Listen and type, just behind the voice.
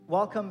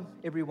Welcome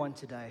everyone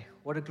today.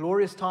 What a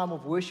glorious time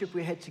of worship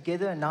we had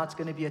together, and now it's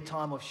going to be a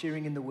time of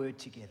sharing in the Word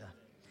together.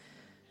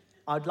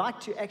 I'd like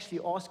to actually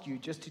ask you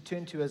just to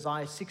turn to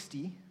Isaiah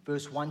 60,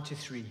 verse 1 to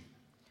 3.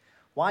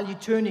 While you're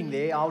turning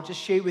there, I'll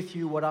just share with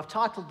you what I've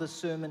titled this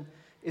sermon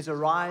is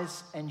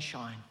Arise and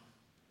Shine.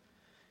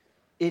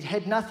 It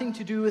had nothing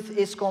to do with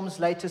Eskom's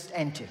latest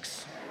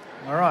antics.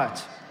 All right.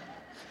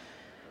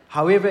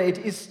 However, it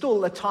is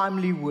still a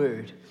timely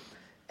word.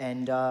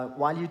 And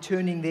while you're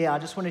turning there, I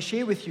just want to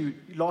share with you,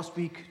 last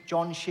week,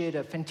 John shared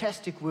a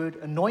fantastic word,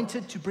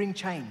 anointed to bring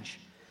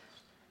change.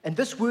 And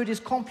this word is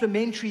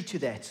complementary to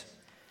that.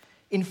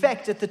 In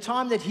fact, at the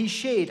time that he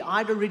shared,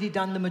 I'd already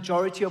done the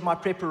majority of my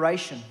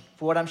preparation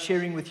for what I'm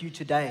sharing with you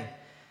today.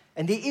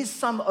 And there is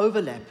some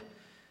overlap.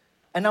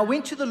 And I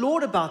went to the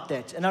Lord about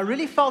that, and I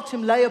really felt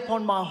him lay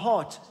upon my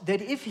heart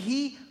that if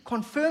he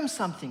confirms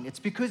something, it's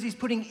because he's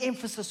putting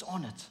emphasis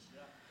on it.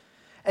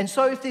 And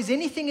so if there's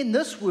anything in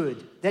this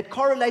word that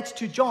correlates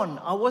to John,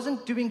 I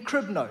wasn't doing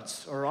crib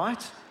notes, all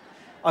right?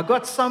 I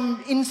got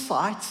some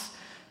insights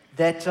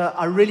that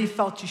I really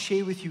felt to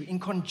share with you in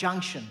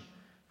conjunction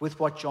with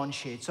what John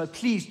shared. So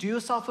please do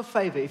yourself a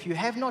favor. If you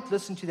have not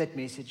listened to that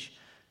message,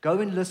 go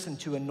and listen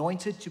to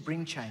Anointed to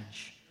Bring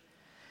Change.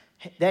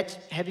 That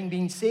having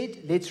been said,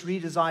 let's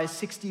read Isaiah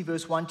 60,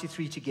 verse 1 to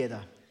 3 together.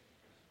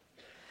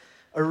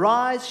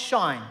 Arise,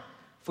 shine,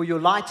 for your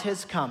light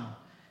has come,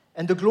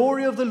 and the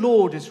glory of the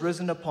Lord is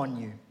risen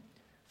upon you.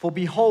 For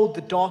behold,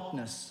 the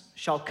darkness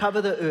shall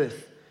cover the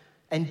earth,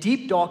 and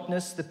deep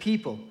darkness the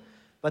people.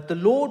 But the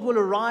Lord will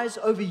arise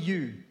over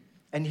you,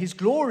 and his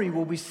glory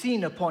will be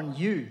seen upon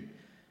you.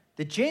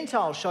 The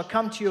Gentiles shall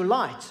come to your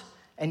light,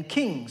 and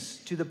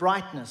kings to the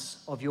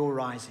brightness of your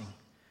rising.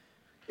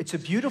 It's a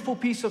beautiful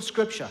piece of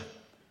scripture,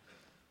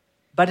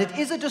 but it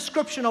is a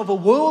description of a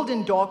world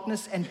in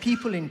darkness and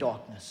people in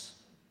darkness.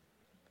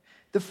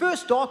 The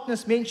first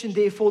darkness mentioned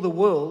there for the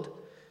world,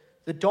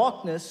 the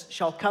darkness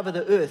shall cover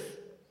the earth,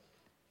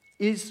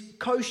 is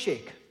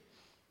koshek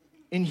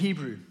in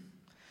Hebrew.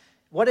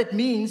 What it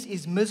means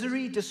is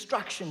misery,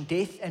 destruction,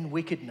 death, and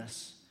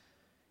wickedness.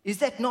 Is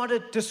that not a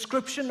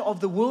description of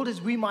the world as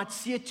we might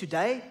see it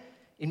today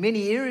in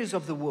many areas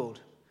of the world?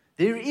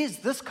 There is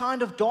this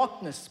kind of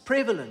darkness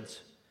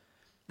prevalent.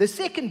 The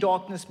second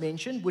darkness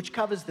mentioned, which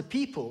covers the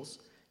peoples,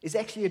 is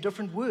actually a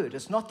different word.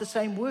 It's not the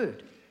same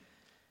word.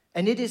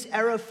 And it is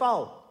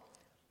arophal,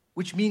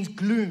 which means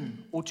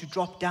gloom or to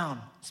drop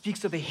down. It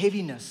speaks of a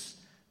heaviness,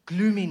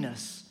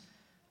 gloominess,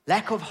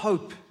 lack of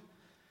hope.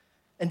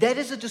 And that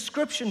is a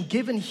description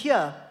given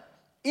here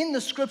in the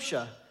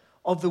scripture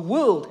of the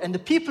world and the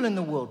people in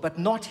the world, but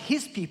not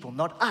his people,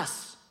 not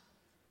us.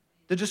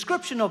 The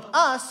description of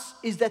us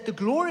is that the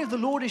glory of the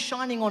Lord is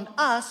shining on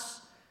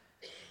us,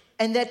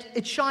 and that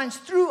it shines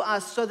through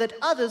us so that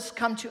others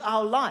come to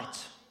our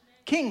light,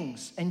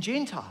 kings and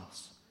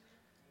Gentiles.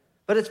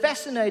 But it's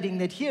fascinating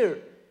that here,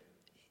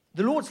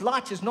 the Lord's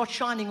light is not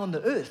shining on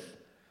the earth.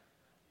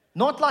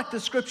 Not like the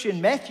scripture in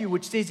Matthew,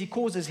 which says he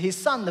causes his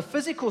sun, the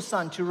physical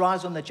sun, to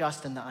rise on the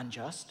just and the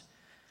unjust.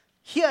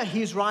 Here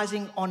he's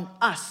rising on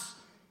us,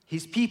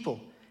 his people,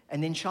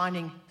 and then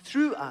shining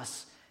through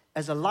us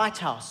as a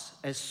lighthouse,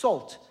 as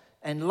salt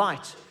and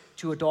light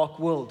to a dark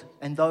world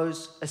and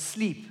those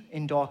asleep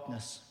in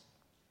darkness.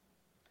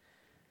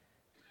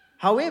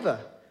 However,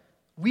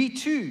 we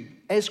too,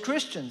 as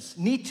Christians,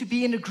 need to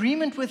be in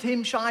agreement with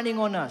him shining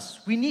on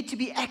us. We need to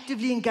be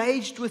actively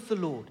engaged with the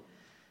Lord.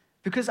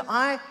 Because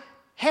I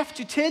have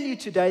to tell you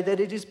today that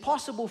it is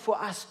possible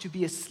for us to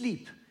be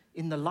asleep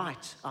in the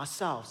light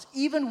ourselves.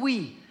 Even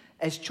we,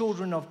 as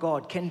children of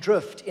God, can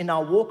drift in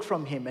our walk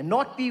from him and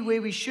not be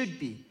where we should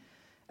be.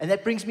 And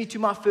that brings me to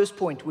my first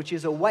point, which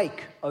is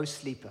awake, O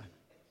sleeper.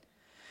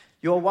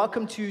 You're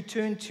welcome to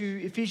turn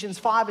to Ephesians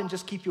 5 and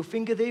just keep your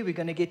finger there. We're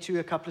going to get to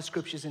a couple of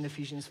scriptures in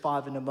Ephesians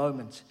 5 in a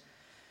moment.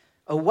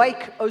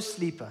 Awake, O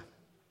sleeper.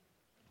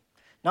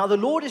 Now, the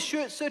Lord is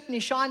certainly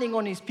shining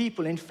on his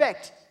people. In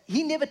fact,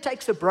 he never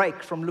takes a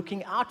break from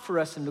looking out for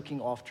us and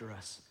looking after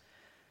us.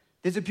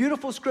 There's a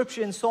beautiful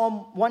scripture in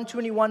Psalm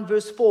 121,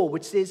 verse 4,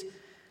 which says,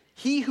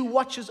 he who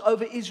watches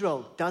over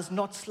Israel does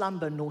not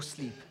slumber nor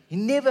sleep. He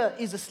never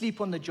is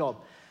asleep on the job.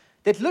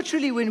 That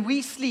literally when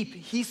we sleep,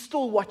 he's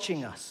still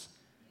watching us.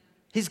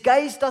 His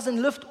gaze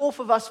doesn't lift off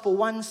of us for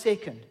 1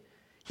 second.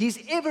 He's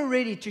ever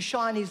ready to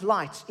shine his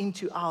light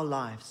into our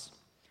lives.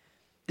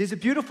 There's a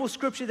beautiful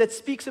scripture that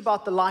speaks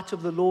about the light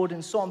of the Lord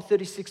in Psalm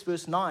 36,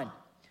 verse 9.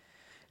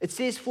 It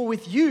says, for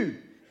with you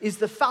is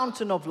the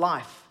fountain of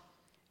life.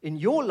 In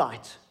your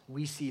light,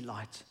 we see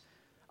light.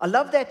 I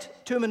love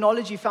that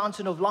terminology,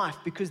 fountain of life,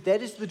 because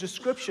that is the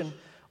description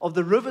of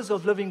the rivers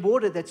of living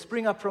water that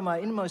spring up from our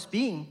inmost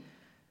being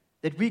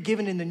that we're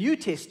given in the New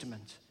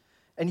Testament.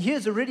 And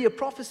here's already a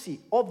prophecy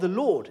of the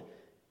Lord.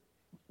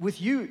 With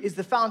you is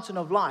the fountain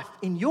of life.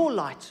 In your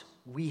light,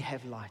 we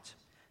have light.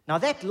 Now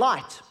that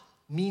light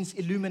means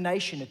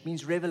illumination. It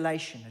means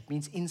revelation. It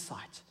means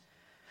insight.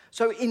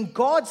 So in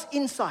God's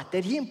insight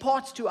that he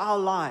imparts to our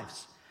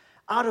lives,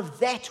 out of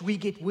that we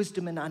get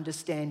wisdom and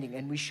understanding,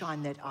 and we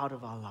shine that out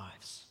of our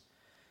lives.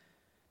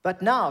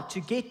 But now, to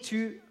get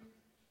to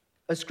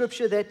a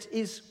scripture that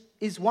is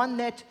one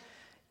that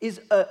is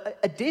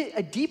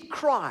a deep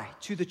cry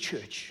to the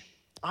church.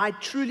 I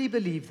truly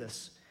believe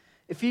this.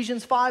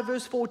 Ephesians 5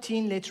 verse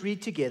 14, let's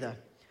read together.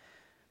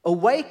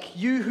 Awake,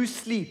 you who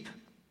sleep,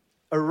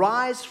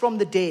 arise from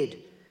the dead,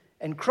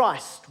 and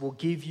Christ will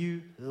give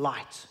you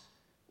light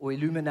or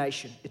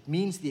illumination. It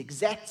means the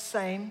exact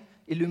same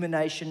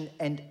illumination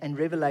and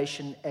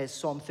revelation as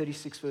Psalm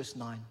 36 verse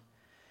 9.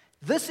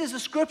 This is a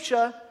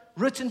scripture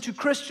written to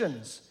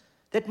Christians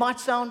that might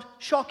sound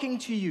shocking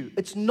to you.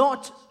 It's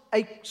not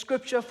a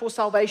scripture for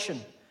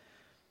salvation.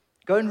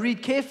 Go and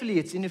read carefully.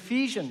 It's in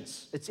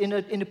Ephesians. It's in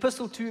an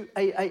epistle to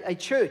a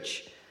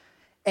church.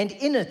 And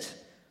in it,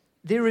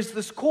 there is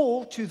this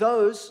call to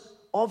those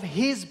of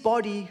his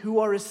body who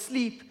are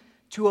asleep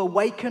to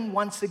awaken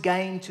once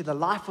again to the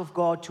life of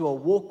God, to a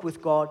walk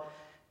with God,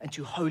 and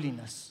to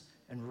holiness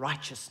and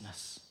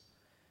righteousness.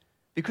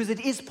 Because it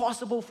is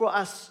possible for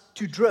us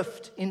to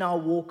drift in our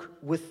walk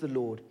with the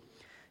Lord.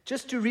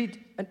 Just to read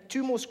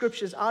two more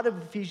scriptures out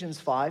of Ephesians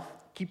 5,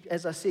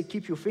 as I said,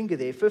 keep your finger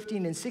there,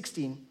 15 and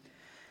 16.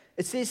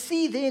 It says,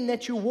 see then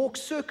that you walk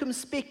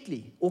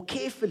circumspectly or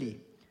carefully,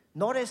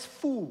 not as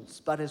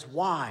fools, but as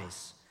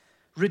wise,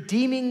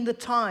 redeeming the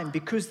time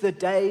because the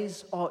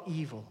days are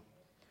evil.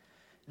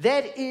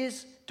 That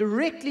is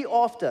directly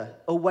after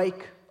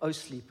awake, O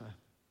sleeper.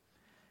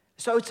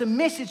 So it's a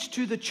message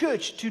to the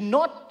church to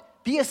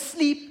not be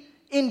asleep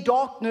in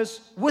darkness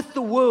with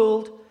the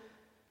world,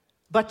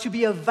 but to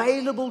be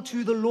available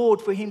to the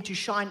Lord for him to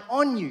shine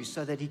on you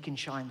so that he can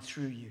shine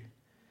through you.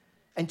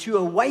 And to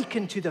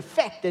awaken to the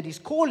fact that he's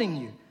calling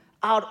you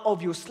out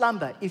of your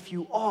slumber if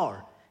you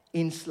are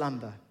in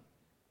slumber.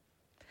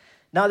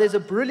 Now, there's a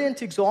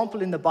brilliant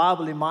example in the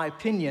Bible, in my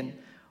opinion,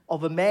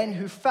 of a man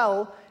who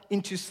fell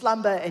into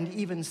slumber and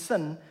even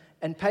sin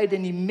and paid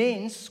an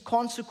immense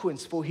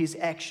consequence for his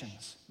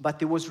actions. But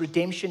there was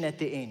redemption at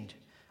the end.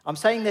 I'm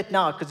saying that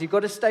now because you've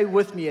got to stay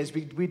with me as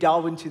we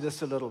delve into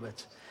this a little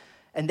bit.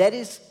 And that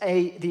is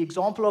the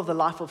example of the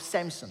life of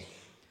Samson.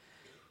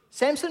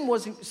 Samson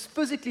was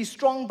physically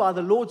strong by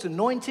the Lord's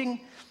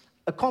anointing,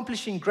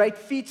 accomplishing great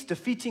feats,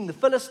 defeating the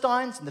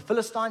Philistines, and the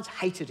Philistines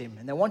hated him,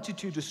 and they wanted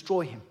to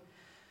destroy him.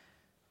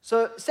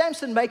 So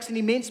Samson makes an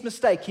immense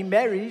mistake. He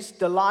marries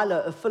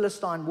Delilah, a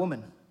Philistine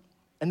woman.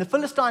 And the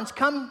Philistines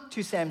come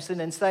to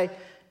Samson and say,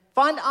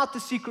 find out the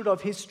secret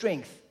of his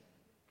strength,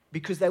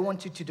 because they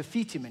wanted to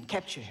defeat him and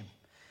capture him.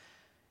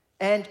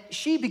 And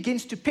she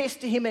begins to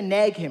pester him and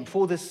nag him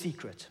for this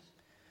secret,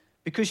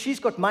 because she's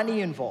got money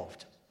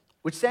involved,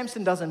 which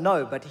Samson doesn't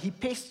know, but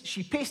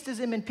she pesters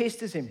him and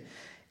pesters him.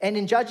 And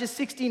in Judges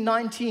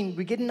 16:19,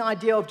 we get an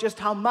idea of just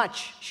how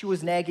much she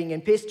was nagging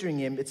and pestering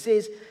him. It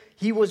says,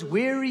 he was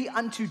weary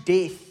unto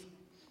death,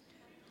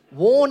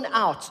 worn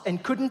out,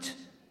 and couldn't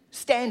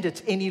stand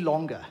it any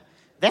longer.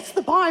 That's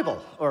the Bible,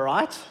 all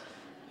right?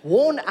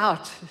 Worn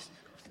out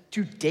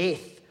to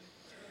death.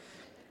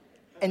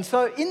 And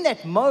so in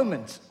that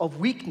moment of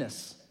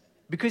weakness,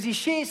 because he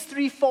shares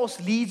 3 false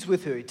leads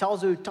with her, he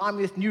tells her, tie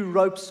me with new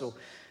ropes,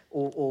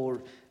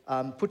 or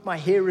put my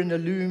hair in a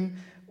loom,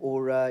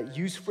 or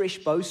use fresh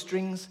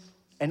bowstrings.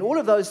 And all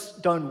of those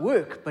don't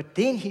work, but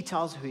then he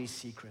tells her his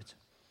secret.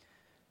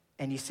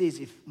 And he says,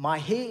 if my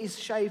hair is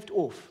shaved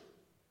off,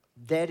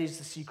 that is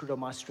the secret of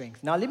my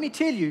strength. Now, let me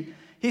tell you,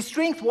 his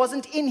strength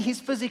wasn't in his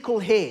physical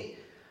hair.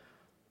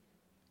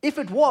 If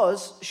it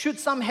was, should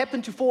some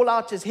happen to fall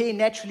out as hair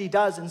naturally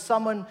does, and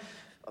someone,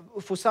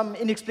 for some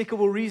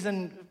inexplicable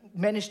reason,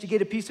 managed to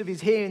get a piece of his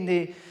hair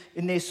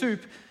in their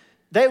soup,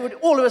 they would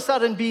all of a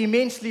sudden be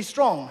immensely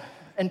strong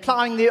and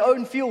plowing their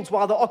own fields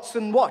while the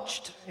oxen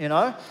watched, you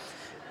know.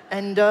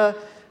 And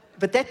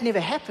but that never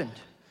happened.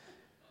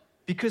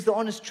 Because the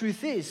honest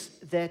truth is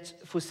that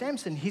for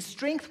Samson, his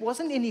strength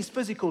wasn't in his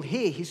physical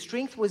hair. His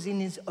strength was in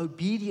his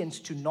obedience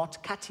to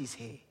not cut his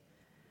hair.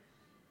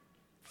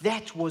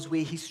 That was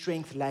where his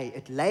strength lay.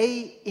 It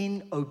lay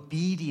in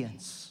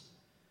obedience.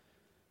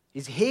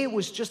 His hair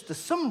was just the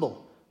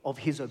symbol of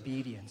his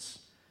obedience.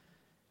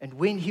 And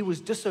when he was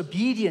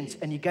disobedient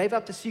and he gave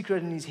up the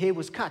secret and his hair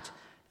was cut,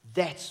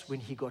 that's when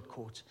he got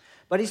caught.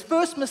 But his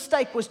first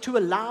mistake was to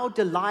allow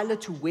Delilah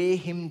to wear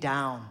him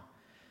down.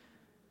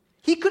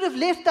 He could have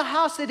left the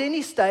house at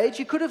any stage.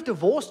 He could have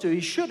divorced her.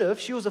 He should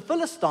have. She was a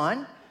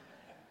Philistine,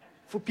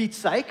 for Pete's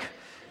sake.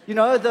 You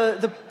know,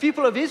 the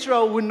people of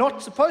Israel were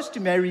not supposed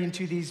to marry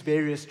into these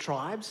various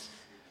tribes,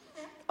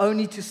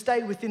 only to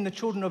stay within the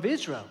children of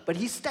Israel. But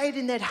he stayed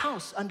in that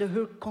house under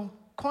her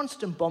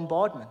constant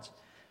bombardment.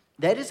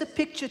 That is a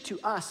picture to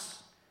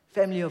us,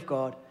 family of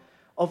God,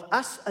 of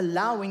us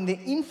allowing the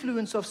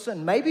influence of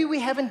sin. Maybe we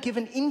haven't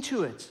given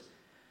into it,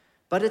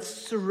 but it's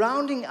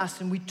surrounding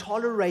us and we're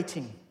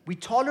tolerating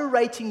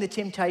the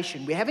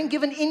temptation. We haven't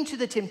given into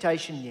the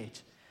temptation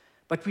yet,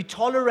 but we're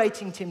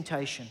tolerating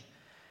temptation.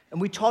 And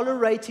we're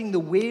tolerating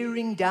the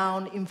wearing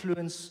down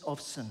influence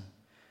of sin.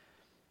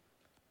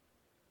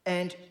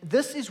 And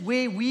this is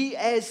where we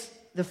as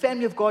the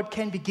family of God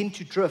can begin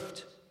to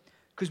drift,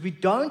 because we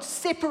don't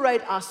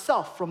separate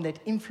ourselves from that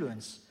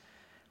influence.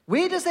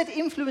 Where does that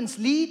influence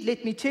lead?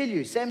 Let me tell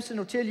you. Samson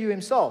will tell you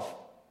himself.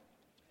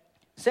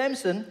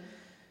 Samson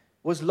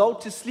was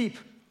lulled to sleep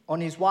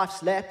on his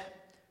wife's lap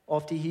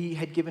after he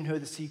had given her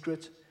the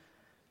secret.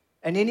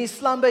 And in his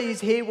slumber,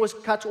 his hair was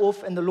cut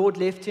off, and the Lord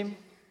left him,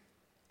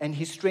 and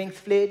his strength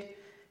fled.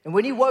 And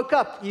when he woke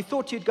up, he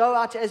thought he'd go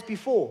out as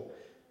before,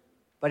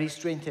 but his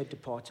strength had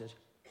departed.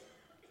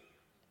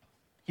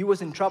 He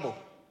was in trouble,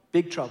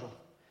 big trouble.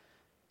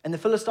 And the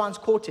Philistines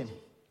caught him.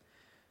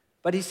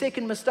 But his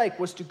second mistake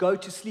was to go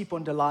to sleep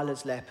on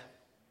Delilah's lap.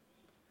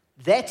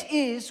 That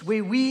is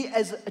where we,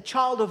 as a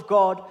child of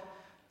God,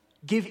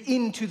 give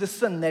in to the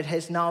sin that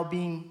has now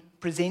been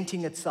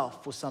presenting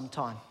itself for some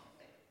time.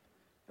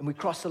 And we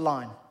cross the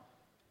line.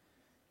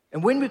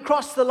 And when we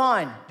cross the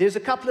line, there's a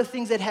couple of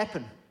things that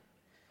happen.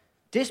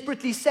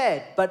 Desperately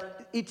sad,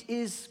 but it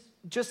is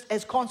just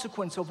as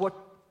consequence of what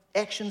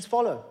actions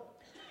follow.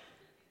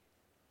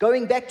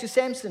 Going back to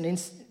Samson in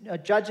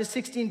Judges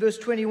 16 verse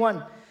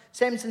 21,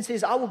 Samson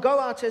says, I will go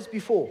out as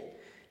before.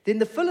 Then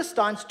the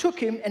Philistines took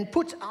him and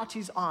put out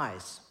his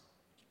eyes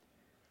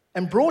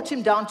and brought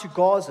him down to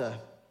Gaza.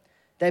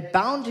 They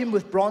bound him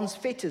with bronze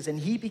fetters, and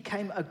he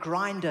became a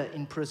grinder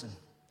in prison.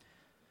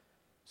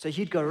 So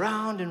he'd go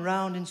round and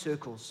round in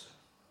circles,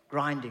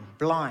 grinding,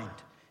 blind,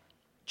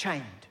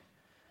 chained.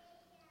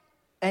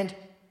 And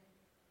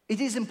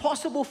it is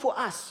impossible for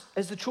us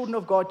as the children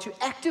of God to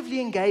actively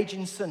engage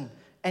in sin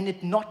and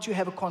it not to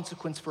have a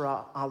consequence for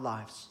our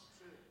lives.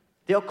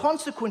 There are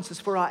consequences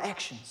for our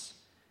actions.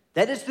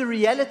 That is the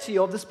reality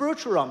of the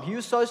spiritual realm. He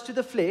who sows to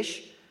the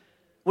flesh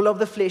will of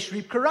the flesh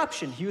reap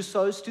corruption. He who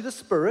sows to the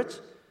Spirit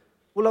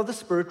will of the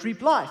Spirit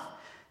reap life.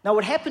 Now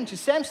what happened to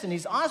Samson,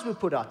 his eyes were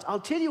put out.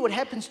 I'll tell you what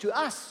happens to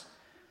us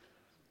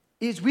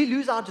is we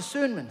lose our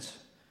discernment.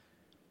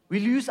 We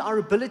lose our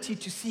ability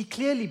to see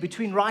clearly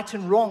between right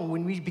and wrong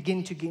when we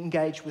begin to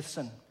engage with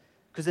sin,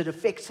 because it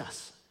affects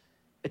us.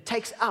 It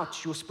takes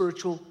out your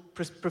spiritual,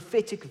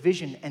 prophetic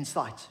vision and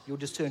sight, your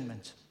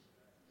discernment.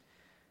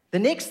 The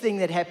next thing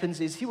that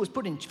happens is he was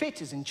put in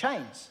fetters and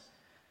chains.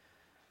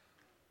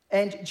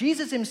 And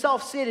Jesus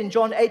himself said in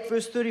John 8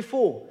 verse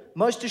 34,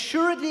 most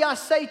assuredly I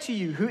say to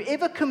you,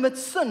 whoever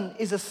commits sin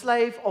is a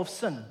slave of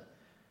sin.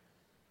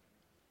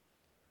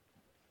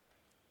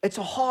 It's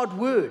a hard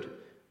word,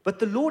 but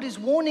the Lord is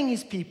warning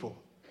his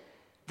people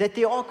that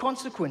there are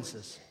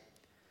consequences.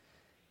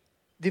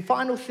 The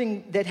final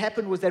thing that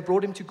happened was they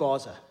brought him to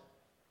Gaza.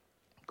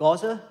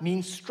 Gaza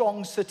means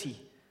strong city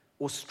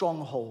or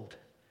stronghold.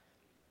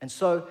 And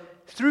so,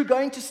 through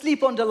going to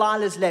sleep on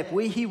Delilah's lap,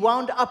 where he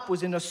wound up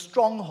was in a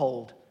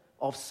stronghold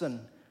of sin,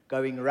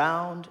 going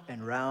round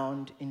and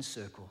round in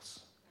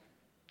circles.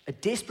 A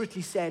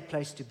desperately sad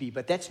place to be,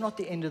 but that's not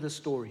the end of the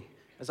story.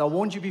 As I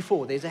warned you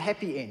before, there's a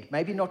happy end.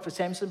 Maybe not for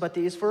Samson, but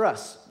there is for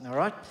us. All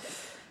right?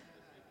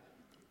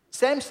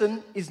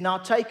 Samson is now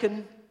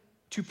taken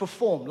to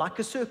perform like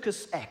a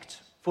circus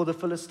act for the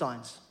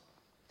Philistines.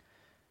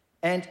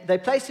 And they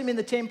place him in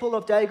the temple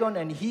of Dagon,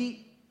 and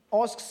he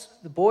asks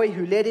the boy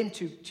who led him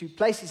to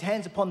place his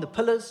hands upon the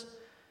pillars,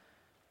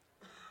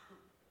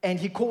 and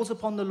he calls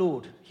upon the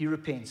Lord. He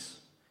repents.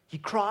 He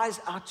cries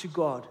out to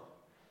God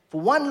for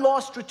one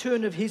last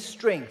return of his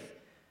strength,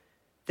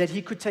 that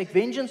he could take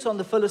vengeance on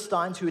the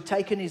Philistines who had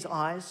taken his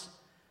eyes.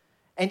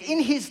 And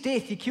in his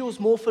death, he kills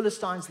more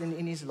Philistines than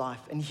in his life.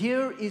 And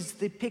here is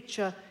the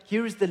picture,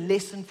 here is the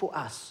lesson for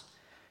us.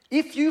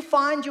 If you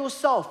find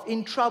yourself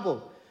in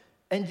trouble,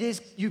 and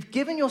you've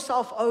given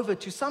yourself over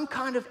to some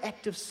kind of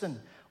act of sin,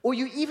 or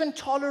you're even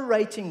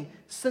tolerating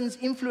sin's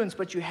influence,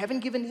 but you haven't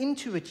given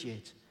into it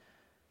yet,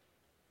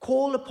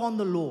 call upon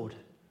the Lord.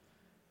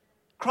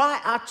 Cry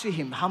out to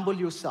him, humble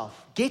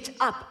yourself. Get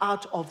up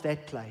out of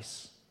that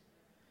place.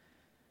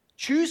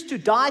 Choose to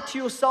die to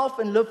yourself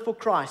and live for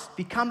Christ.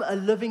 Become a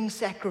living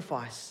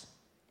sacrifice,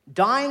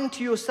 dying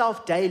to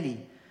yourself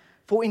daily.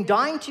 For in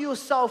dying to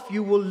yourself,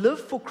 you will live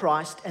for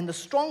Christ, and the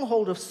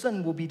stronghold of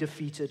sin will be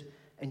defeated,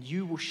 and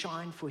you will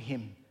shine for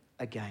him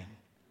again.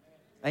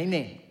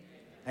 Amen.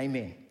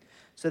 Amen.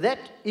 So that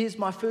is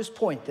my first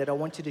point that I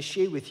wanted to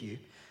share with you.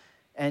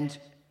 And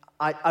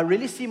I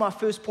really see my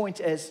first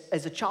point as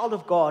a child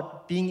of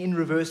God being in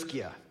reverse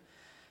gear.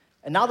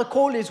 And now the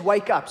call is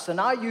wake up. So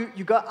now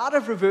you go out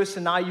of reverse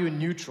and now you're in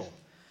neutral.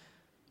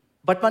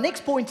 But my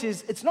next point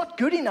is it's not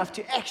good enough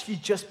to actually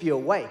just be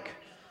awake.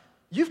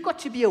 You've got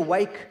to be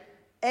awake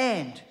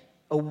and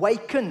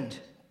awakened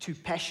to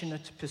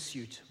passionate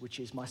pursuit, which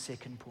is my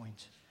second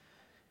point.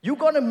 You've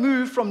got to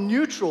move from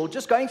neutral,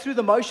 just going through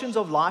the motions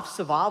of life,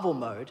 survival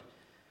mode.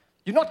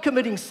 You're not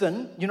committing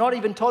sin. You're not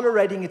even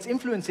tolerating its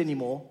influence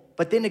anymore.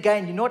 But then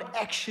again, you're not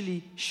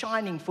actually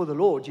shining for the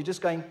Lord. You're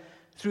just going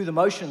through the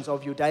motions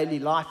of your daily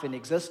life and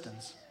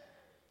existence.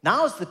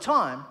 Now's the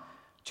time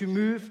to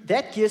move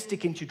that gear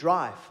stick into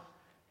drive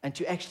and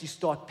to actually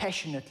start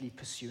passionately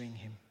pursuing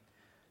him.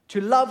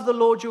 To love the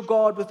Lord your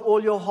God with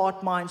all your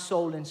heart, mind,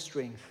 soul, and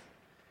strength.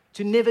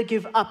 To never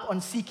give up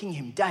on seeking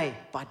him day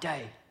by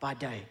day by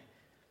day.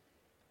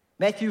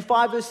 Matthew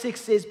 5 verse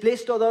 6 says,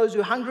 blessed are those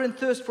who hunger and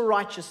thirst for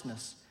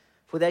righteousness,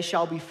 for they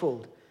shall be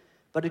filled.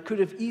 But it could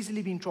have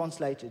easily been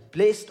translated,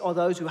 blessed are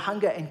those who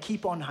hunger and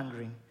keep on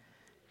hungering,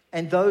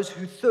 and those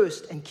who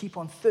thirst and keep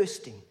on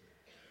thirsting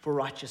for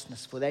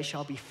righteousness, for they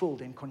shall be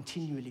filled and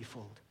continually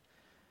filled.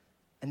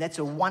 And that's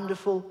a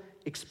wonderful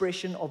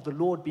expression of the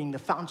Lord being the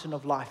fountain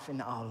of life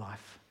in our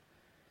life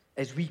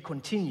as we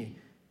continue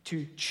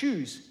to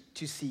choose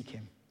to seek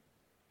Him.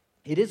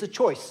 It is a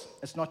choice.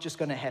 It's not just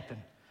going to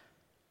happen.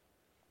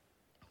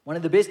 One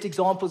of the best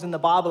examples in the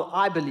Bible,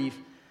 I believe,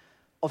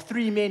 of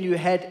three men who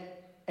had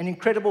an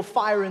incredible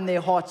fire in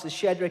their hearts is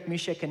Shadrach,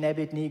 Meshach, and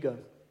Abednego.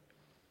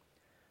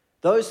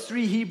 Those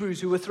three Hebrews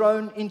who were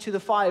thrown into the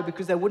fire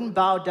because they wouldn't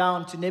bow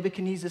down to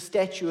Nebuchadnezzar's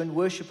statue and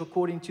worship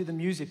according to the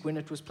music when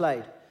it was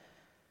played.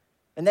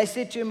 And they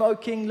said to him, "O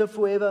king, live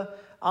forever.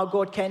 Our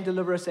God can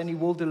deliver us and He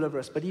will deliver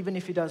us. But even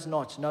if He does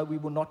not, no, we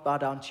will not bow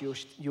down to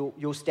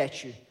your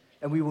statue,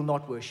 and we will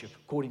not worship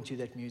according to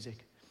that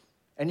music."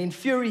 And in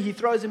fury, he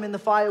throws him in the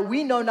fire.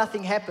 We know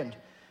nothing happened.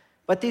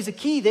 But there's a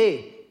key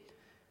there.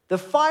 The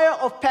fire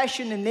of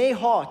passion in their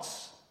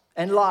hearts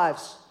and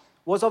lives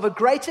was of a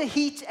greater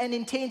heat and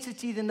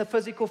intensity than the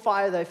physical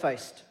fire they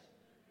faced.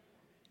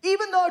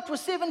 Even though it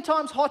was 7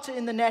 times hotter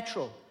in the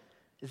natural,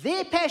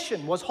 their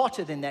passion was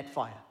hotter than that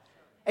fire.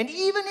 And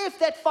even if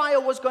that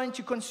fire was going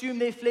to consume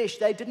their flesh,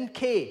 they didn't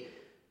care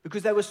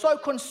because they were so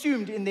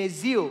consumed in their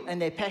zeal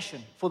and their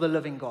passion for the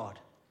living God.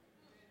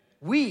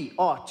 We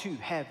are to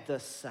have the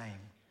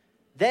same.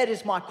 That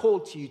is my call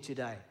to you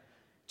today.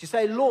 To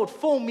say, "Lord,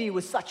 fill me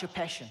with such a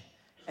passion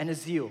and a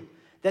zeal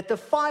that the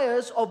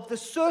fires of the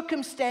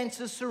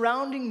circumstances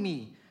surrounding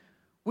me,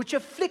 which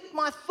afflict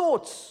my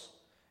thoughts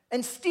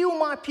and steal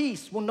my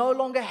peace, will no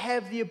longer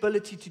have the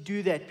ability to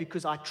do that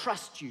because I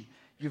trust you.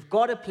 You've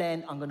got a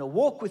plan. I'm going to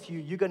walk with you.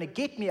 You're going to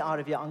get me out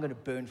of here. I'm going to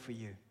burn for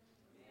you."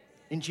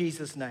 In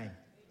Jesus' name.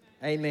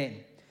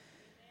 Amen.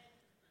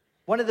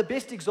 One of the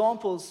best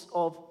examples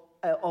of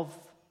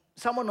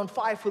someone on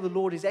fire for the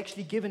Lord is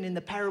actually given in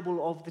the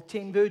parable of the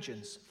 10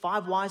 virgins.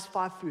 5 wise,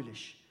 5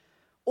 foolish.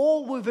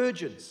 All were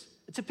virgins.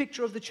 It's a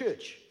picture of the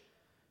church.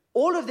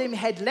 All of them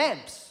had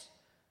lamps,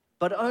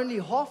 but only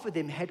half of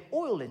them had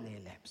oil in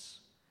their lamps.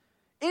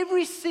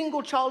 Every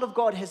single child of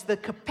God has the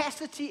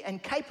capacity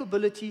and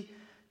capability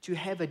to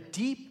have a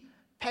deep,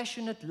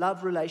 passionate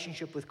love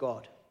relationship with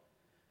God.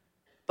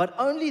 But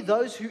only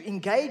those who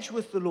engage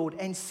with the Lord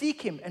and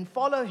seek Him and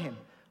follow Him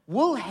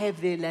will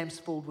have their lamps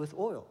filled with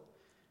oil.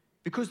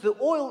 Because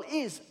the oil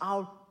is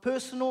our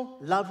personal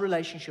love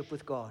relationship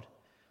with God.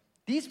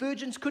 These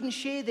virgins couldn't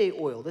share their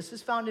oil. This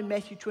is found in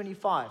Matthew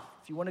 25,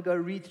 if you want to go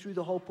read through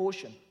the whole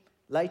portion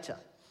later.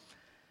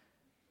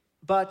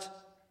 But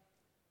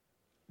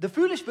the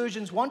foolish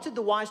virgins wanted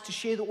the wise to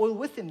share the oil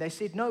with them. They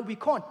said, "No, we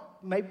can't.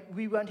 Maybe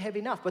we won't have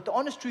enough." But the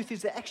honest truth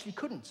is they actually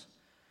couldn't.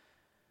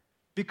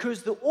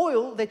 Because the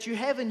oil that you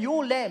have in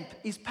your lamp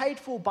is paid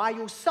for by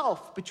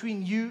yourself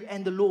between you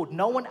and the Lord.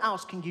 No one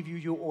else can give you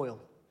your oil.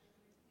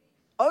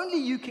 Only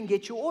you can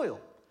get your oil.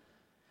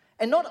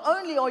 And not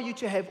only are you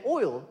to have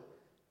oil,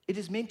 it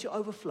is meant to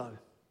overflow.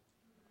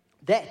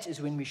 That is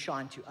when we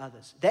shine to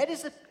others. That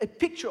is a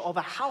picture of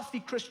a healthy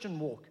Christian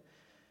walk.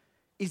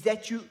 Is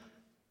that you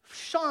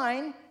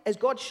shine, as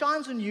God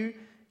shines on you,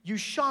 you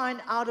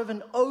shine out of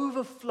an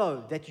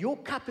overflow. That your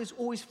cup is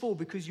always full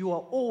because you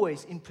are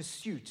always in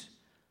pursuit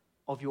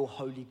of your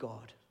holy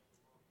God.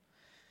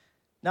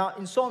 Now,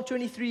 in Psalm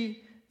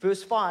 23,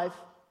 verse 5,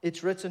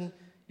 it's written,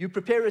 "You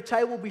prepare a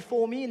table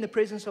before me in the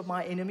presence of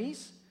my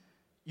enemies.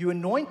 You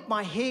anoint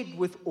my head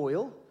with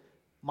oil.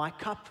 My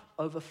cup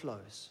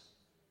overflows."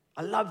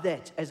 I love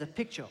that as a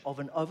picture of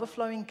an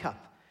overflowing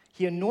cup.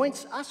 He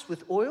anoints us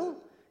with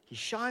oil. He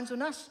shines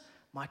on us.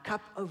 My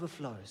cup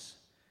overflows.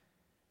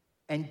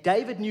 And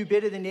David knew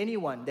better than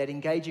anyone that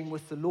engaging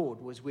with the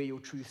Lord was where your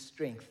true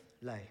strength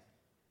lay.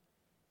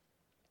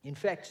 In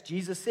fact,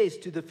 Jesus says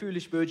to the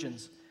foolish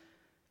virgins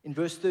in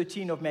verse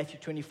 13 of Matthew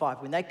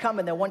 25, when they come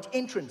and they want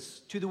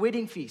entrance to the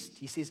wedding feast,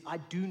 He says, "I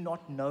do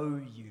not know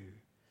you.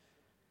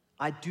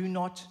 I do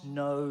not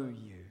know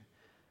you."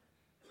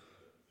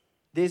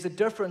 There's a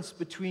difference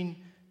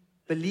between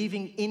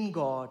believing in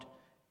God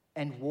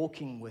and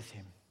walking with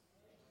Him.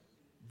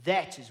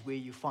 That is where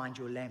you find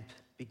your lamp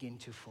begin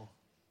to fill.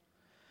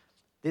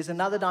 There's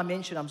another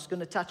dimension. I'm just going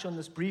to touch on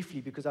this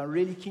briefly because I'm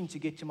really keen to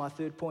get to my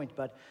third point.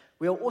 But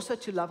we are also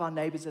to love our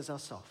neighbors as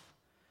ourselves.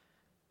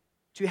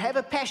 To have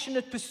a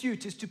passionate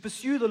pursuit is to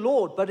pursue the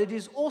Lord, but it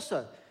is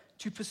also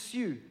to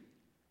pursue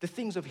the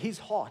things of His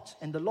heart,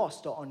 and the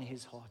lost are on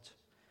His heart.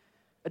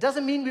 It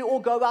doesn't mean we all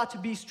go out to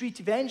be street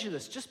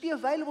evangelists. Just be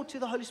available to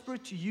the Holy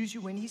Spirit to use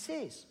you when He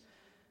says.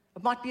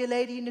 It might be a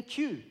lady in a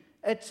queue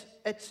at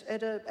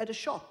a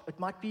shop. It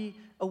might be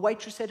a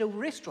waitress at a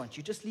restaurant.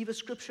 You just leave a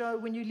scripture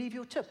when you leave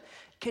your tip.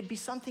 It can be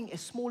something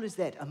as small as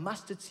that, a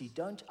mustard seed.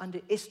 Don't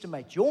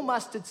underestimate your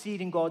mustard seed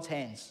in God's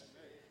hands.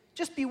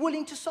 Just be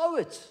willing to sow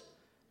it.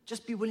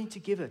 Just be willing to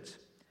give it.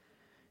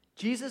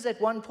 Jesus at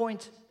one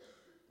point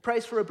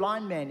prays for a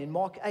blind man in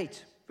Mark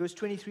 8, verse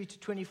 23 to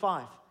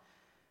 25.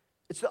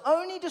 It's the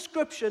only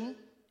description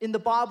in the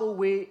Bible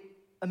where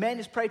a man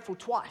is prayed for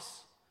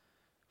twice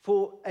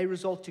for a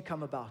result to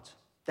come about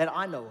that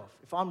I know of.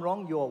 If I'm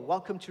wrong, you're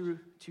welcome to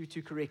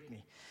correct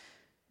me.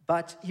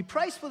 But he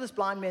prays for this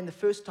blind man the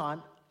first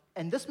time,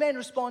 and this man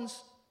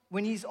responds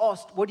when he's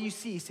asked, what do you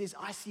see? He says,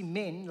 I see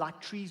men like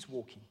trees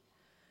walking.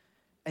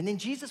 And then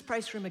Jesus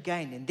prays for him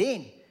again. And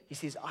then he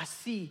says, I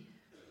see.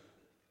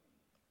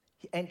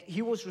 And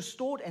he was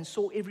restored and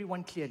saw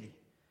everyone clearly.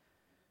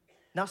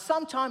 Now,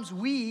 sometimes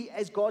we,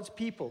 as God's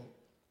people,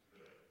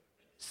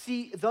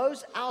 see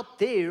those out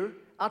there,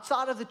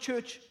 outside of the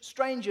church,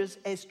 strangers,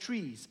 as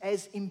trees,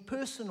 as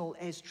impersonal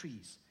as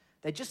trees.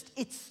 They're just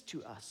its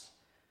to us.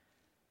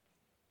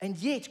 And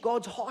yet,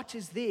 God's heart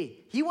is there.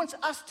 He wants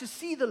us to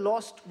see the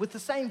lost with the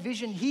same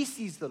vision He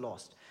sees the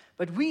lost.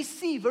 But we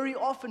see very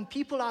often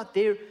people out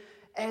there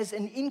as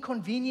an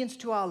inconvenience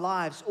to our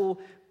lives, or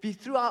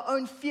through our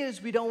own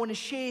fears, we don't want to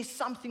share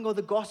something of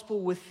the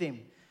gospel with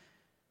them.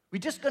 We're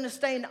just going to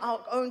stay in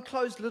our own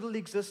closed little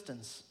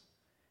existence.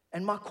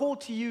 And my call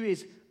to you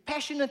is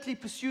passionately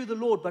pursue the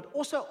Lord, but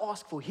also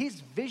ask for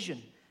His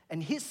vision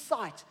and His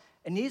sight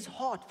and His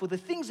heart for the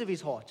things of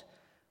His heart,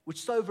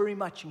 which so very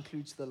much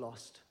includes the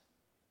lost.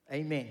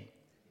 Amen.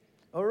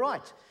 All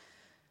right.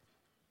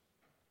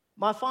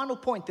 My final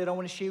point that I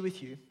want to share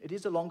with you, it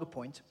is a longer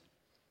point,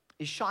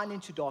 is shine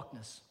into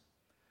darkness.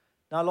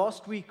 Now,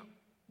 last week,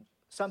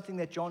 something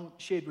that John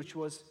shared, which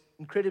was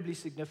incredibly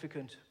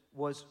significant,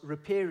 was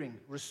repairing,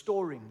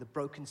 restoring the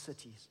broken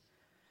cities.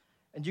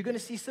 And you're going to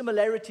see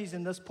similarities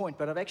in this point,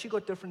 but I've actually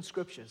got different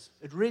scriptures.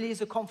 It really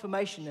is a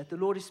confirmation that the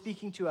Lord is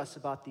speaking to us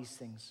about these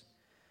things.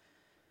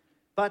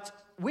 But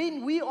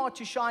when we are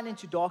to shine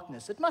into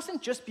darkness, it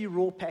mustn't just be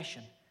raw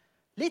passion.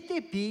 Let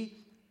there be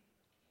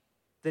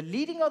the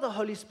leading of the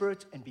Holy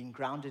Spirit and being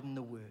grounded in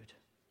the Word.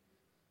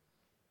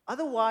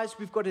 Otherwise,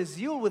 we've got a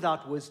zeal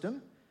without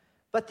wisdom,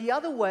 but the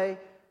other way,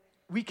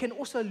 we can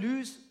also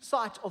lose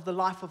sight of the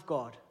life of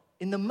God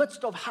in the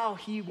midst of how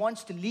He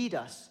wants to lead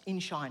us in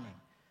shining.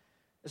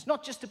 It's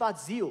not just about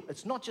zeal.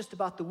 It's not just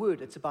about the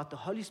Word. It's about the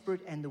Holy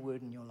Spirit and the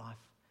Word in your life.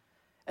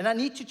 And I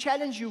need to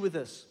challenge you with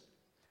this.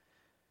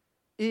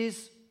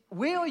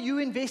 Where are you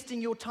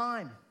investing your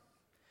time?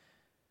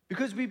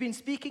 Because we've been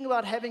speaking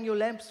about having your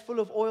lamps full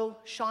of oil,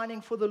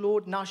 shining for the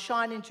Lord, now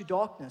shine into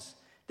darkness.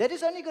 That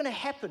is only going to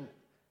happen,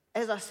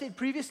 as I said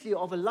previously,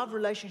 of a love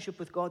relationship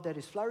with God that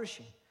is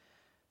flourishing.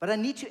 But I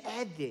need to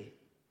add there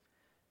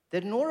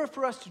that in order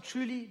for us to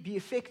truly be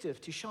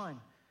effective, to shine,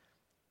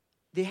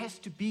 there has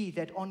to be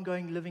that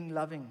ongoing, living,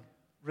 loving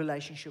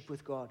relationship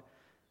with God.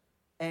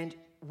 And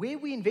where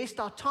we invest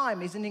our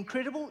time is an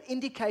incredible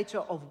indicator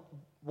of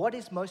what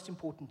is most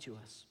important to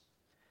us.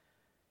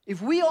 If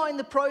we are in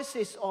the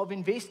process of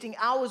investing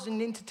hours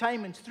in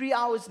entertainment, 3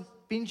 hours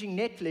binging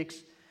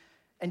Netflix,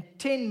 and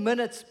 10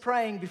 minutes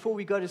praying before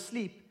we go to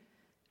sleep,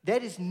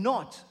 that is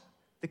not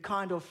the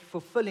kind of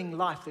fulfilling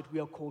life that we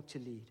are called to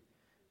lead.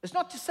 It's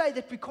not to say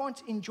that we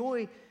can't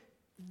enjoy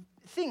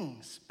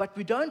things, but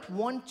we don't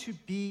want to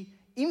be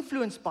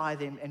influenced by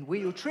them, and where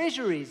your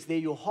treasure is, there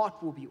your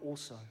heart will be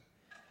also.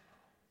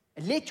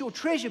 And let your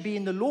treasure be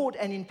in the Lord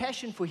and in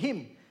passion for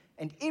Him,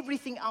 and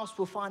everything else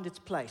will find its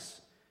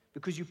place,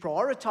 because you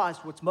prioritize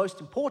what's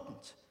most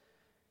important,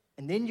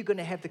 and then you're going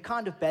to have the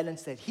kind of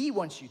balance that He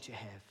wants you to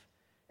have,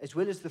 as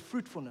well as the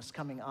fruitfulness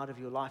coming out of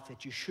your life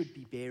that you should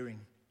be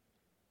bearing.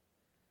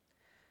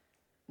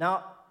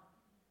 Now,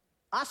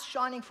 us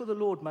shining for the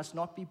Lord must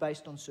not be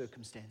based on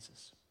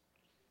circumstances.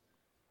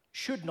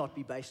 Should not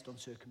be based on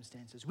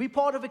circumstances. We're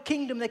part of a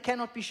kingdom that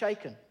cannot be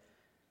shaken.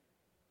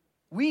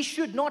 We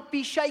should not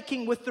be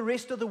shaking with the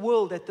rest of the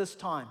world at this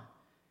time.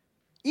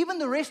 Even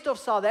the rest of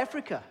South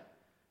Africa.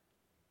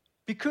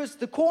 Because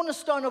the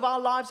cornerstone of our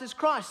lives is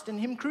Christ and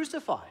Him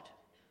crucified.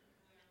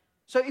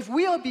 So if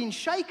we are being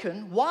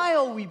shaken, why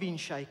are we being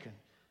shaken?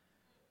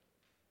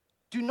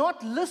 Do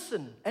not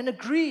listen and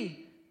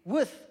agree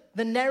with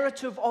the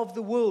narrative of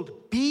the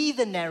world. Be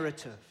the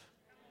narrative.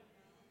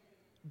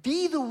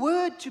 Be the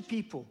word to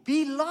people.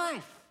 Be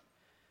life.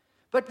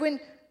 But when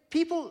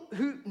people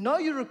who know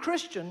you're a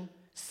Christian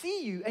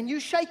see you and you're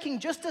shaking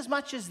just as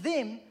much as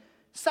them,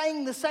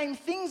 saying the same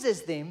things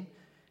as them,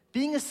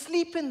 being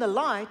asleep in the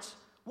light,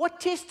 what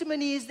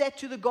testimony is that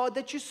to the God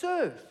that you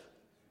serve?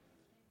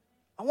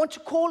 I want to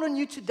call on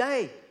you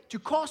today to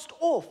cast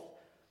off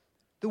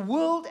the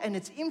world and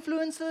its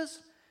influences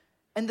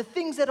and the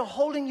things that are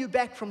holding you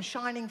back from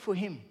shining for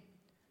Him.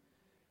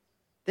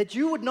 That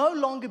you would no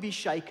longer be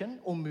shaken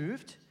or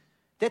moved,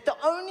 that the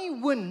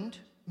only wind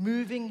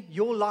moving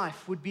your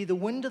life would be the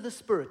wind of the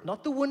Spirit,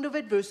 not the wind of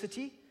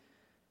adversity,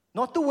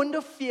 not the wind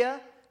of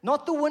fear,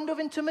 not the wind of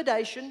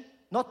intimidation,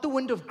 not the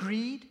wind of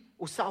greed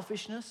or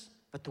selfishness,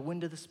 but the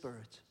wind of the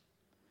Spirit.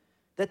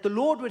 That the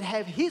Lord would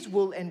have His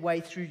will and way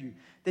through you,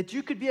 that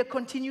you could be a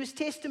continuous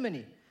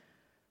testimony.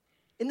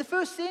 In the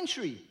first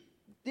century,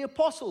 the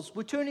apostles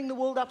were turning the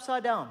world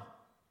upside down.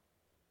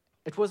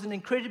 It was an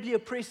incredibly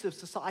oppressive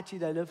society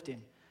they lived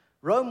in.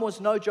 Rome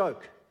was no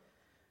joke.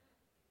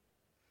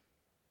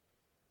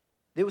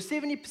 There was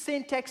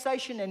 70%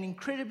 taxation and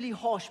incredibly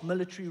harsh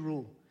military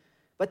rule.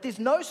 But there's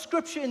no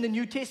scripture in the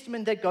New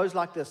Testament that goes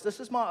like this. This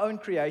is my own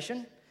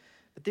creation.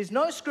 But there's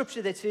no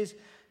scripture that says,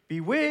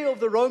 beware of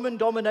the Roman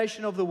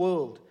domination of the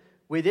world.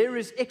 Where there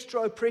is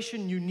extra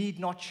oppression, you need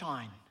not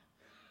shine.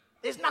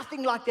 There's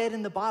nothing like that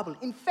in the Bible.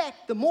 In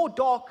fact, the more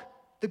dark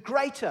the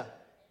greater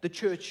the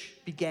church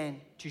began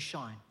to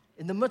shine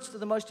in the midst of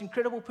the most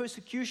incredible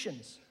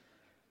persecutions.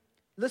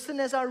 Listen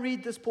as I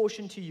read this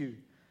portion to you.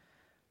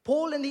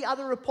 Paul and the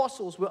other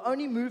apostles were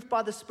only moved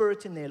by the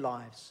Spirit in their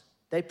lives.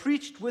 They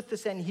preached when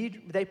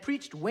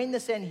the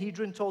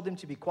Sanhedrin told them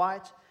to be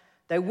quiet.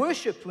 They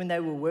worshipped when they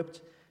were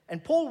whipped.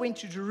 And Paul went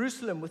to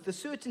Jerusalem with the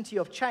certainty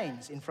of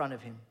chains in front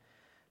of him.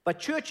 But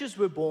churches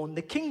were born,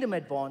 the kingdom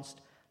advanced,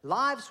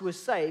 lives were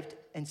saved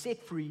and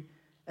set free,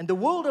 and the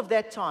world of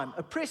that time,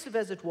 oppressive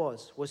as it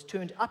was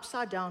turned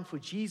upside down for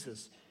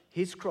Jesus,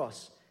 his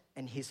cross,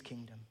 and his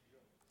kingdom.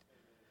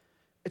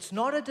 It's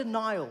not a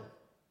denial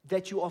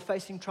that you are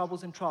facing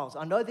troubles and trials.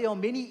 I know there are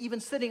many,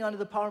 even sitting under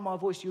the power of my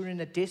voice, you're in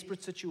a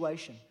desperate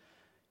situation.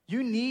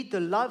 You need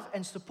the love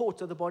and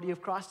support of the body of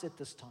Christ at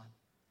this time.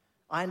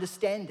 I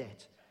understand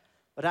that.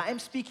 But I am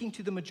speaking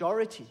to the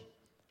majority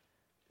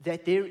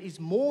that there is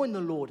more in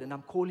the Lord, and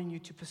I'm calling you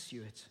to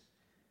pursue it.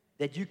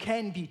 That you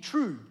can be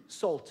true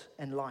salt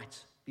and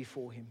light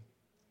before him.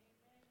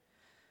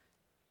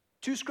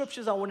 Two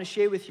scriptures I want to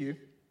share with you.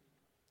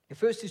 The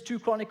first is 2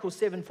 Chronicles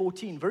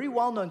 7:14. Very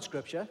well-known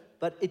scripture,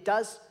 but it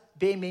does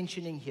bear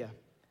mentioning here.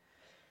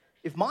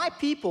 If my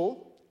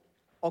people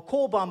are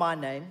called by my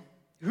name,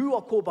 who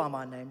are called by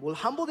my name, will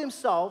humble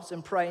themselves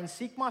and pray and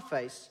seek my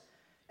face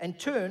and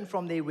turn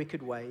from their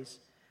wicked ways,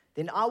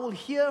 then I will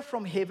hear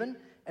from heaven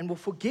and will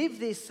forgive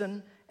their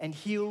sin and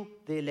heal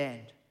their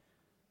land.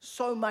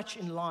 So much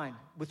in line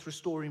with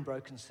restoring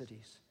broken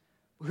cities.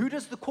 Who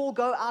does the call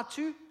go out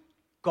to?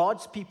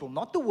 God's people,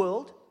 not the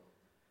world.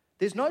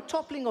 There's no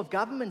toppling of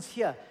governments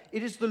here.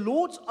 It is the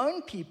Lord's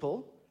own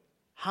people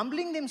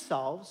humbling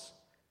themselves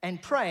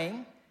and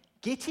praying,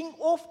 getting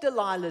off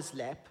Delilah's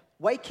lap,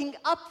 waking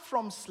up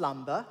from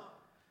slumber,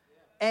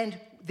 and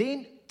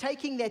then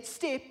taking that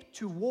step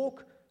to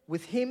walk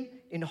with him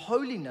in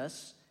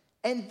holiness.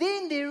 And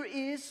then there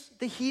is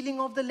the healing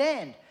of the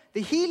land.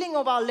 The healing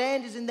of our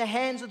land is in the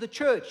hands of the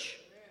church.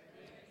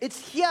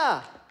 It's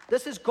here.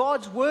 This is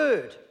God's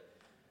word.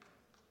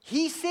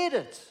 He said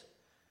it.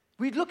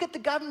 We'd look at the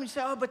government and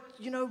say, oh, but,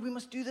 we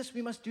must do this,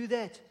 we must do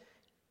that.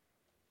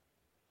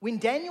 When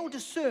Daniel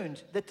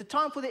discerned that the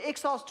time for the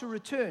exiles to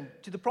return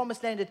to the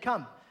promised land had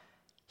come,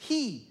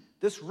 he,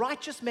 this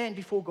righteous man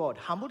before God,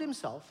 humbled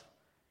himself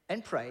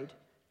and prayed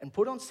and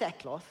put on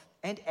sackcloth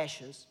and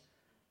ashes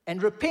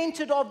and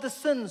repented of the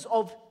sins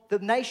of the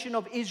nation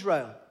of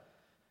Israel.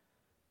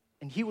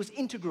 And he was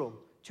integral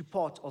to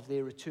part of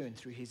their return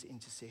through his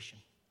intercession.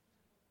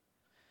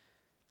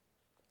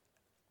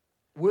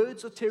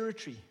 Words are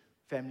territory,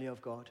 family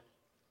of God.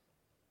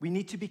 We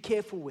need to be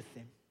careful with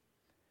them.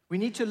 We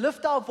need to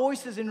lift our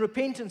voices in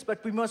repentance,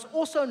 but we must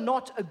also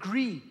not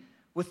agree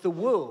with the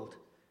world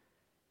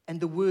and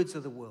the words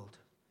of the world.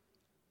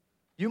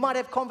 You might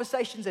have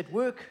conversations at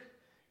work,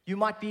 you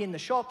might be in the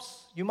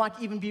shops, you might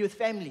even be with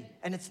family,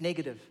 and it's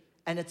negative,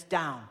 and it's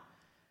down.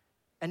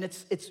 And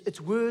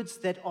it's words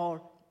that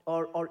are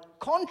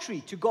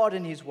contrary to God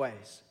and his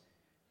ways.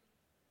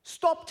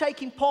 Stop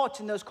taking part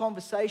in those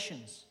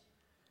conversations.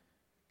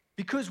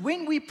 Because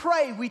when we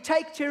pray, we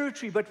take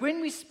territory, but when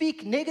we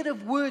speak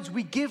negative words,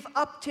 we give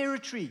up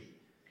territory.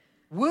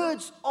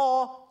 Words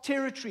are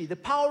territory. The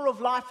power of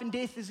life and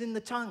death is in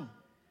the tongue.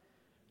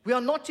 We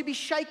are not to be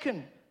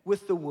shaken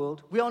with the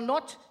world. We are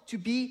not to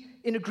be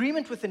in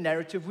agreement with the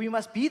narrative. We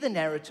must be the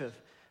narrative.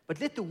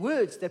 But let the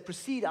words that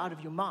proceed out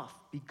of your mouth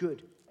be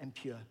good and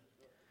pure.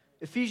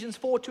 Ephesians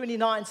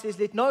 4:29 says,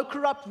 let no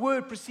corrupt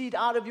word proceed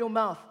out of your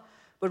mouth,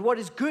 but what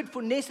is good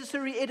for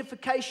necessary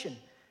edification,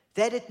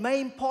 that it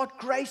may impart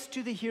grace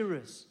to the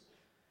hearers.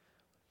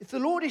 If the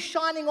Lord is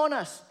shining on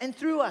us and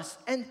through us,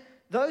 and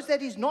those that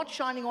he's not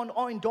shining on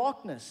are in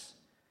darkness,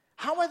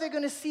 how are they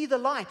going to see the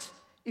light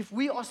if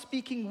we are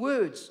speaking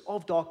words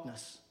of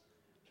darkness?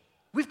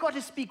 We've got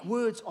to speak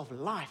words of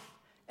life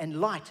and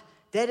light,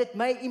 that it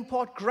may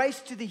impart grace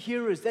to the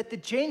hearers, that the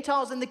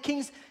Gentiles and the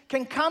kings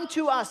can come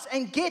to us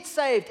and get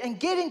saved and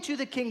get into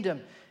the kingdom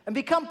and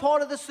become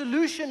part of the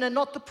solution and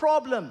not the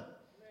problem.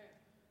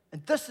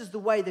 And this is the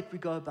way that we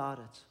go about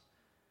it.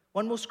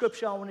 One more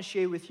scripture I want to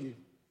share with you.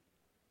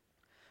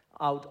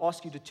 I would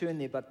ask you to turn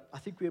there, but I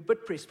think we're a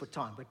bit pressed for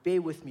time, but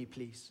bear with me,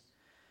 please.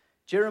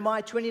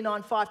 Jeremiah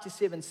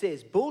 29:5-7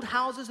 says, build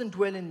houses and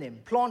dwell in them,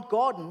 plant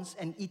gardens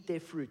and eat their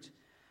fruit.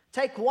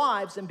 Take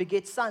wives and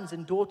beget sons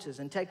and daughters,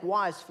 and take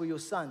wives for your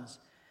sons,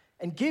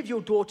 and give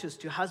your daughters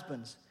to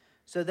husbands,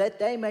 so that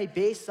they may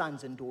bear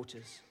sons and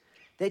daughters,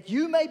 that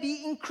you may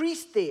be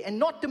increased there and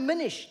not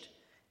diminished,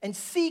 and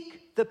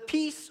seek the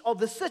peace of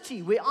the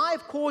city where I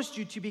have caused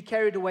you to be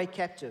carried away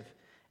captive,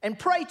 and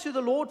pray to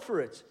the Lord for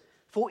it,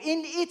 for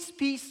in its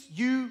peace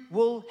you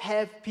will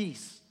have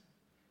peace.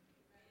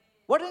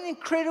 What an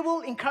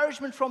incredible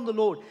encouragement from the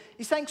Lord.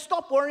 He's saying,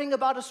 stop worrying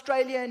about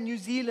Australia and New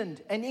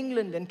Zealand and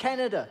England and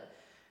Canada.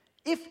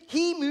 If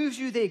he moves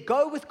you there,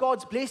 go with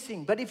God's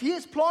blessing. But if he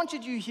has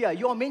planted you here,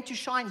 you are meant to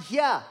shine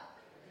here.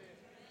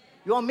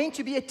 You are meant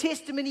to be a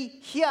testimony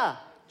here,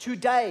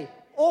 today,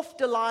 off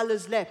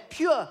Delilah's lap,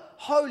 pure,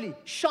 holy,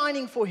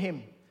 shining for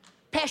him,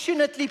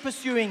 passionately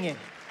pursuing him.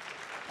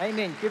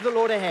 Amen. Give the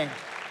Lord a hand.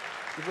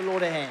 Give the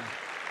Lord a hand.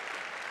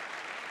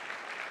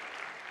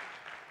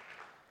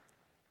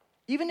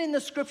 Even in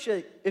the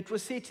scripture, it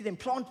was said to them,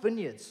 plant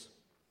vineyards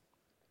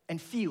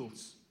and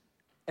fields.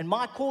 And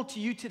my call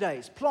to you today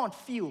is plant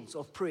fields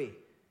of prayer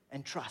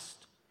and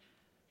trust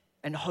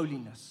and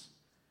holiness.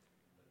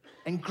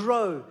 And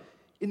grow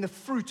in the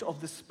fruit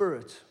of the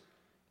Spirit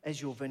as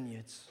your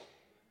vineyards.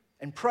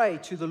 And pray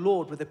to the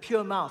Lord with a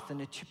pure mouth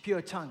and a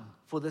pure tongue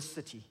for this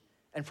city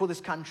and for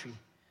this country.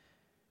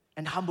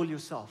 And humble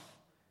yourself.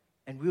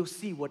 And we'll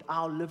see what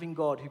our living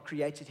God who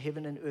created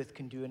heaven and earth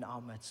can do in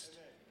our midst.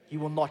 He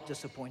will not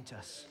disappoint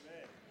us.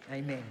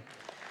 Amen.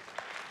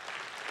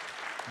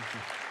 Thank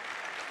you.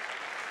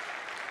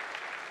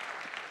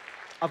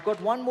 I've got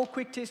one more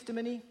quick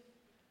testimony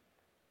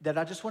that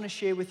I just want to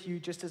share with you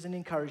just as an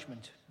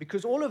encouragement.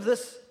 Because all of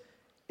this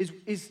is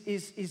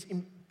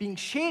being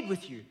shared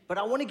with you. But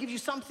I want to give you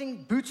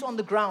something, boots on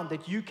the ground,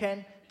 that you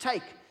can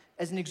take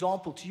as an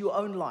example to your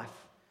own life.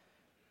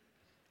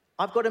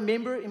 I've got a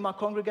member in my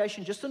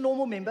congregation, just a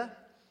normal member,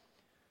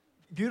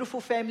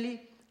 beautiful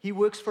family. He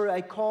works for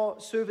a car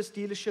service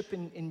dealership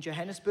in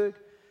Johannesburg.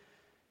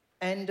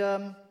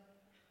 And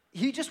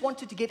he just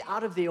wanted to get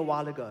out of there a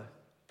while ago.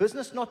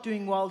 Business not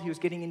doing well. He was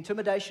getting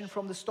intimidation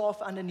from the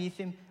staff underneath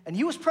him. And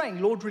he was praying,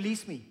 Lord,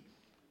 release me.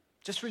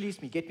 Just release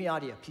me. Get me out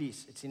of here,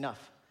 please. It's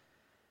enough.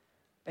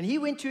 And he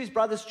went to his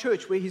brother's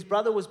church where his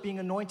brother was being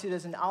anointed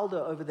as an elder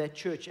over that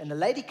church. And a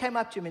lady came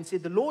up to him and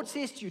said, the Lord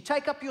says to you,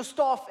 take up your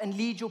staff and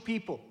lead your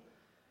people.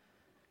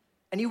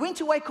 And he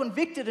went away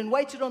convicted and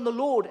waited on the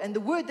Lord. And the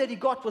word that he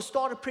got was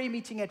start a prayer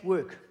meeting at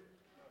work.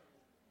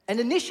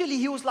 And initially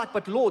he was like,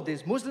 but Lord,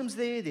 there's Muslims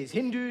there, there's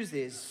Hindus,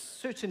 there's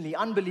certainly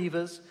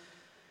unbelievers.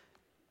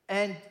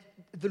 And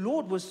the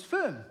Lord was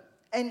firm.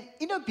 And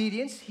in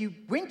obedience, he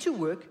went to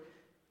work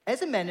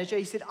as a manager.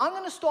 He said, I'm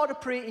going to start a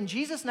prayer in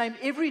Jesus' name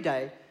every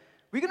day.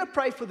 We're going to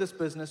pray for this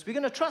business. We're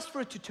going to trust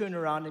for it to turn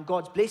around and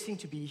God's blessing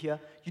to be here.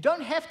 You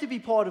don't have to be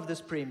part of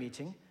this prayer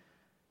meeting.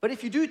 But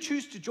if you do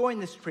choose to join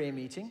this prayer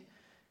meeting,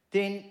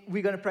 then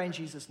we're going to pray in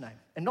Jesus' name.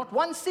 And not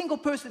one single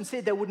person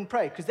said they wouldn't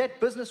pray because that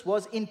business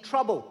was in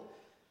trouble.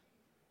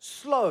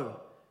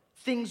 Slow.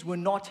 Things were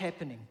not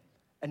happening.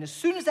 And as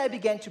soon as they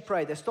began to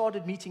pray, they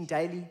started meeting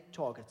daily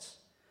targets.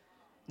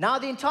 Now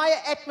the entire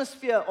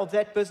atmosphere of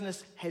that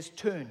business has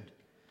turned.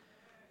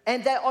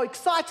 And they are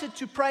excited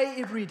to pray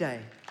every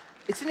day.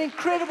 It's an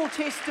incredible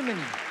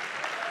testimony.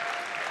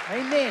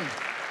 Amen.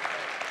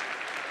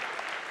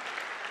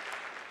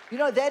 You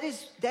know, that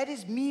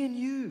is me and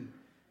you.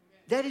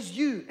 That is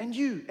you and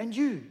you and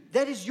you.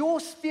 That is your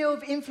sphere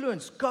of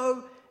influence.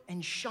 Go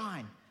and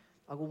shine.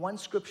 I've got one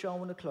scripture I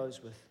want to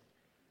close with.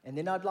 And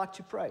then I'd like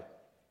to pray.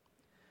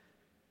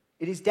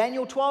 It is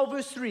Daniel 12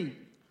 verse 3.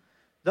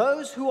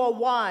 Those who are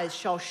wise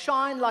shall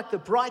shine like the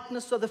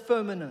brightness of the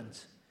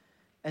firmament,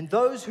 and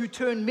those who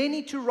turn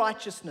many to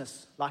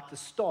righteousness like the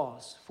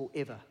stars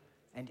forever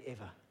and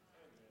ever.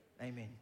 Amen.